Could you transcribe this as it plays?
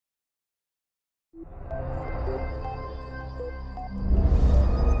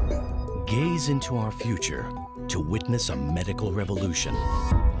Gaze into our future to witness a medical revolution.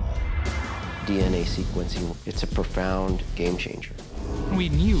 DNA sequencing, it's a profound game changer. We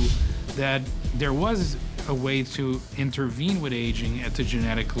knew that there was a way to intervene with aging at the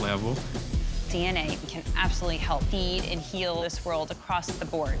genetic level. DNA can absolutely help feed and heal this world across the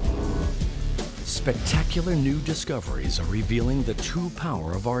board. Spectacular new discoveries are revealing the true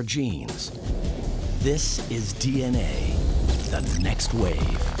power of our genes. This is DNA, the next wave.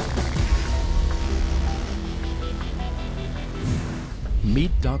 Meet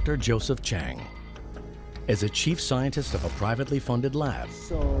Dr. Joseph Chang. As a chief scientist of a privately funded lab,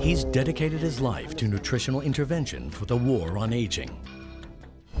 he's dedicated his life to nutritional intervention for the war on aging.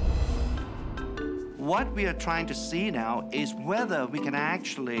 What we are trying to see now is whether we can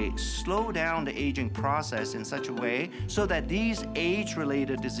actually slow down the aging process in such a way so that these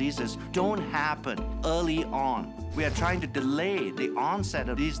age-related diseases don't happen early on. We are trying to delay the onset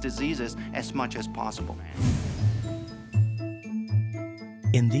of these diseases as much as possible.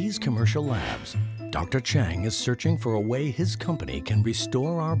 In these commercial labs, Dr. Chang is searching for a way his company can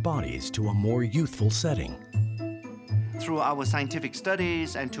restore our bodies to a more youthful setting. Through our scientific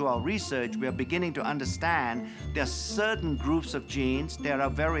studies and to our research, we are beginning to understand there are certain groups of genes that are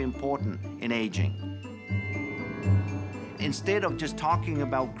very important in aging. Instead of just talking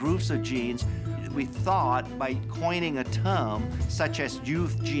about groups of genes, we thought by coining a term such as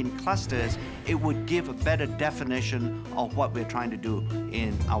youth gene clusters, it would give a better definition of what we're trying to do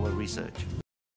in our research.